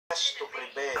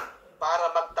prevail.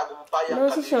 Para magtagumpay ang No,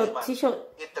 kadiliman,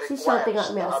 it requires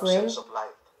the absence of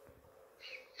light.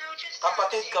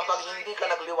 Kapatid, kapag hindi ka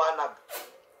nagliwanag,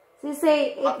 She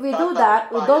say, if we do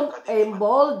that, we don't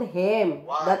embolden him.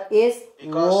 That is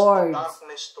words. Because the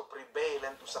darkness to prevail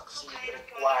and to succeed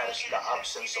requires the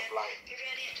absence of light.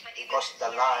 Because the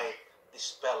light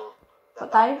dispels the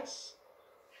darkness.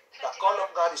 The call of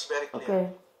God is very clear. Okay.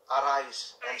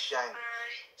 Arise and shine.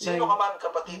 Sino ka man,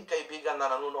 kapatid, kaibigan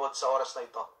na nanonood sa oras na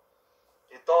ito?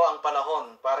 Ito ang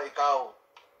panahon para ikaw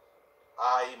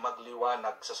ay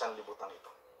magliwanag sa sanlibutan ito.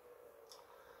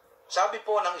 Sabi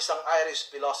po ng isang Irish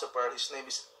philosopher, his name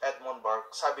is Edmund Burke,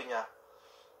 sabi niya,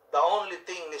 the only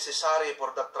thing necessary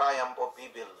for the triumph of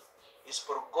evil is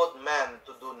for good men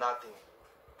to do nothing.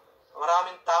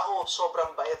 Maraming tao,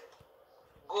 sobrang bait.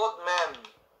 Good men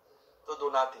to do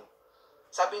nothing.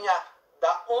 Sabi niya,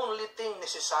 the only thing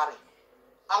necessary,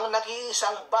 ang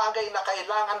nag-iisang bagay na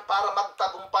kailangan para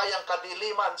magtagumpay ang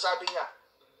kadiliman, sabi niya,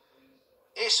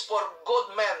 is for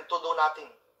good men to do nothing.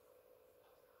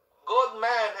 Good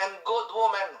men and good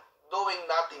women doing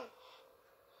nothing.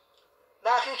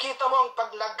 Nakikita mo ang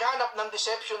paglaganap ng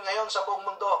deception ngayon sa buong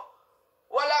mundo.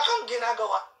 Wala kang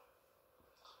ginagawa.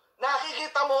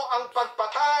 Nakikita mo ang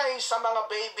pagpatay sa mga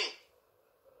baby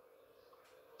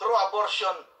through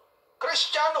abortion.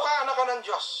 Kristiyano ka, anak ka ng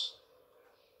Diyos.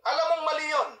 Alam mong mali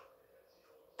yun.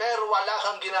 Pero wala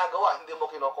kang ginagawa, hindi mo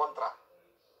kinokontra.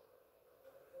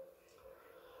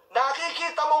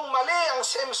 Nakikita mong mali ang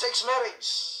same-sex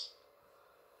marriage.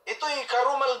 Ito'y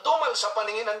karumal-dumal sa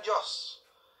paningin ng Diyos.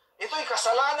 Ito'y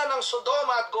kasalanan ng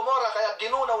Sodoma at Gomora, kaya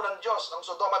ginunaw ng Diyos ang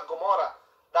Sodoma at Gomora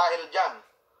dahil dyan.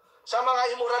 Sa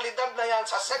mga immoralidad na yan,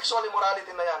 sa sexual immorality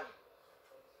na yan.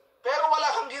 Pero wala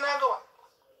kang ginagawa.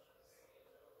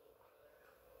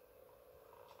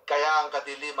 Kaya ang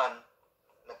kadiliman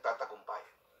nagtatagumpay.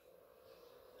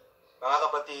 Mga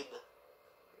kapatid,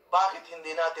 bakit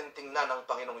hindi natin tingnan ang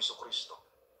Panginoong Jesucristo?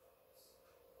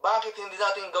 Bakit hindi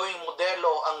natin gawing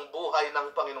modelo ang buhay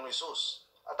ng Panginoong Hesus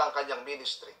at ang kanyang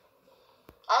ministry?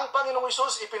 Ang Panginoong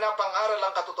Hesus ipinapangaral ang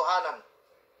katotohanan.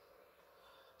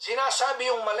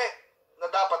 Sinasabi yung mali na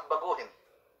dapat baguhin.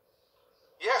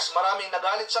 Yes, maraming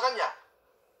nagalit sa kanya.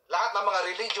 Lahat ng mga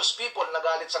religious people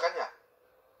nagalit sa kanya.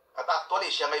 At actually,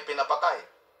 siya may pinapatay.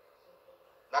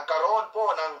 Nagkaroon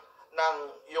po ng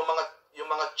yung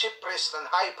mga chief priest and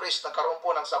high priest, nagkaroon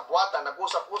po ng sabwatan,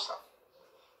 nag-usap-usap.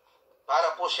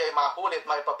 Para po siya ay mahulit,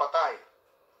 maipapatay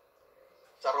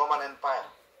sa Roman Empire.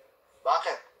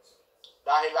 Bakit?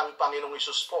 Dahil ang Panginoong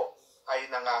Hesus po ay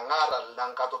nangangaral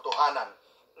ng katotohanan,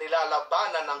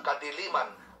 nilalabanan ng kadiliman.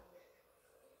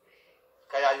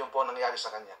 Kaya yun po nangyari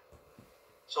sa kanya.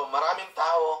 So maraming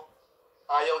tao,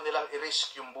 ayaw nilang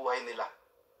i-risk yung buhay nila.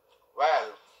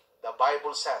 Well, the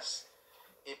Bible says,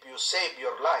 if you save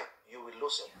your life, you will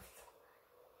lose it.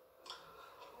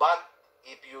 But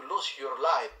if you lose your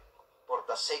life for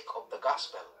the sake of the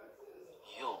gospel,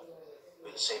 you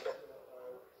will save it.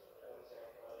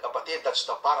 Kapatid, that's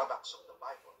the paradox of the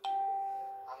Bible.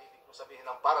 Ang ibig ko sabihin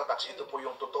ng paradox, ito po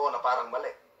yung totoo na parang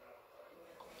mali.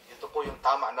 Ito po yung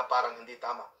tama na parang hindi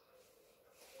tama.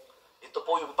 Ito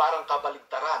po yung parang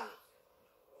kabaligtaran.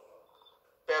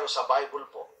 Pero sa Bible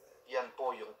po, yan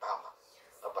po yung tama,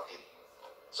 kapatid.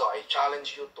 So I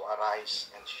challenge you to arise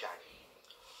and shine.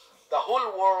 The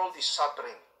whole world is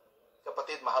suffering.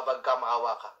 Kapatid, mahabag ka,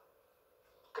 maawa ka.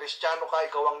 Kristiyano ka,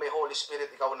 ikaw ang may Holy Spirit,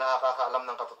 ikaw nakakaalam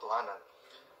ng katotohanan.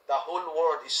 The whole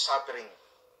world is suffering.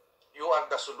 You are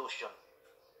the solution.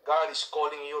 God is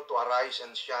calling you to arise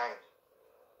and shine.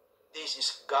 This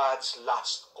is God's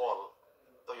last call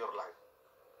to your life.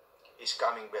 He's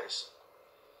coming very soon.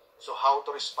 So how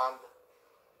to respond?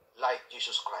 Like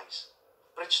Jesus Christ.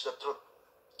 Preach the truth.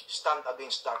 Stand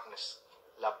against darkness.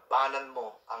 Labanan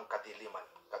mo ang kadiliman,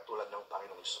 katulad ng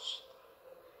Panginoong Hesus.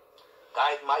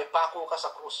 Kahit maipako ka sa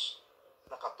krus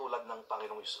na katulad ng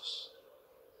Panginoong Hesus,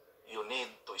 you need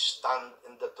to stand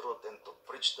in the truth and to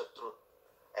preach the truth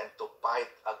and to fight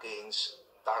against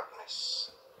darkness.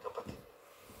 Kapatid,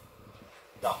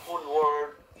 the whole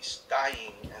world is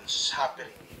dying and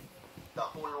suffering. The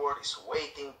whole world is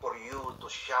waiting for you to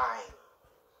shine.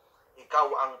 Ikaw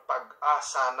ang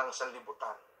pag-asa ng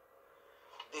sanlibutan.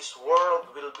 This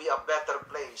world will be a better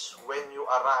place when you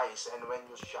arise and when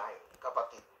you shine.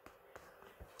 Kapatid,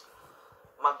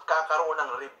 magkakaroon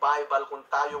ng revival kung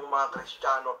tayong mga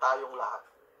Kristiyano, tayong lahat,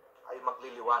 ay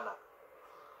magliliwanag.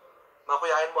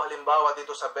 Makuyahin mo halimbawa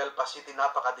dito sa Belfast City,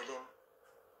 napakadilim.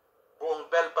 Buong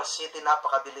Belfast City,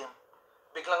 napakadilim.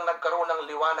 Biglang nagkaroon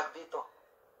ng liwanag dito.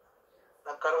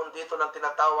 Nagkaroon dito ng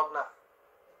tinatawag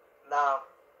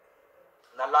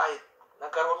na light.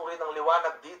 Nagkaroon ulit ng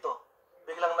liwanag dito.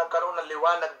 Biglang nagkaroon ng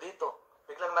liwanag dito.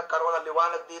 Biglang nagkaroon ng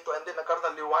liwanag dito, and then nagkaroon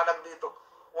ng liwanag dito.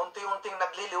 Unti-unting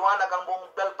nagliliwanag ang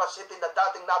buong Belfast City na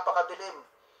dating napakadilim.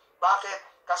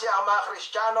 Bakit? Kasi ang mga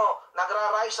Kristiyano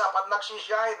nagra-rise up at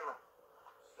nagsishine.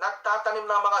 Nagtatanim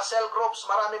ng mga cell groups,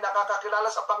 marami nakakakilala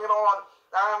sa Panginoon,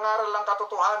 nangangaral ng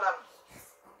katotohanan.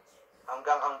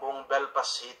 Hanggang ang buong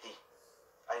Belfast City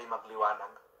ay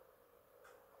magliwanag.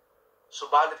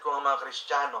 Subalit kung ang mga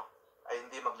Kristiyano ay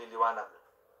hindi magliliwanag,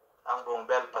 ang buong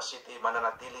Belfast City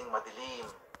mananatiling madilim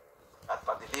at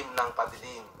padilim ng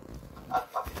padilim at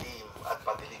padilim at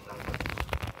padilim ng padilim.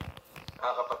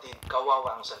 Mga kapatid,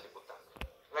 kawawa ang sanlibutan.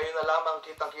 Ngayon na lamang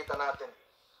kitang-kita natin,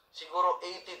 siguro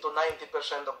 80 to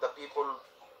 90% of the people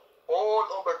all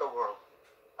over the world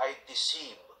ay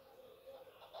deceived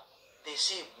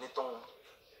nitong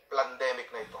pandemic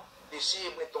na ito.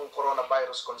 Deceived nitong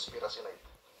coronavirus conspiracy na ito.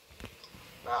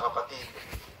 Mga kapatid,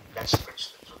 let's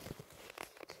preach the truth.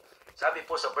 Sabi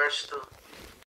po sa verse 2,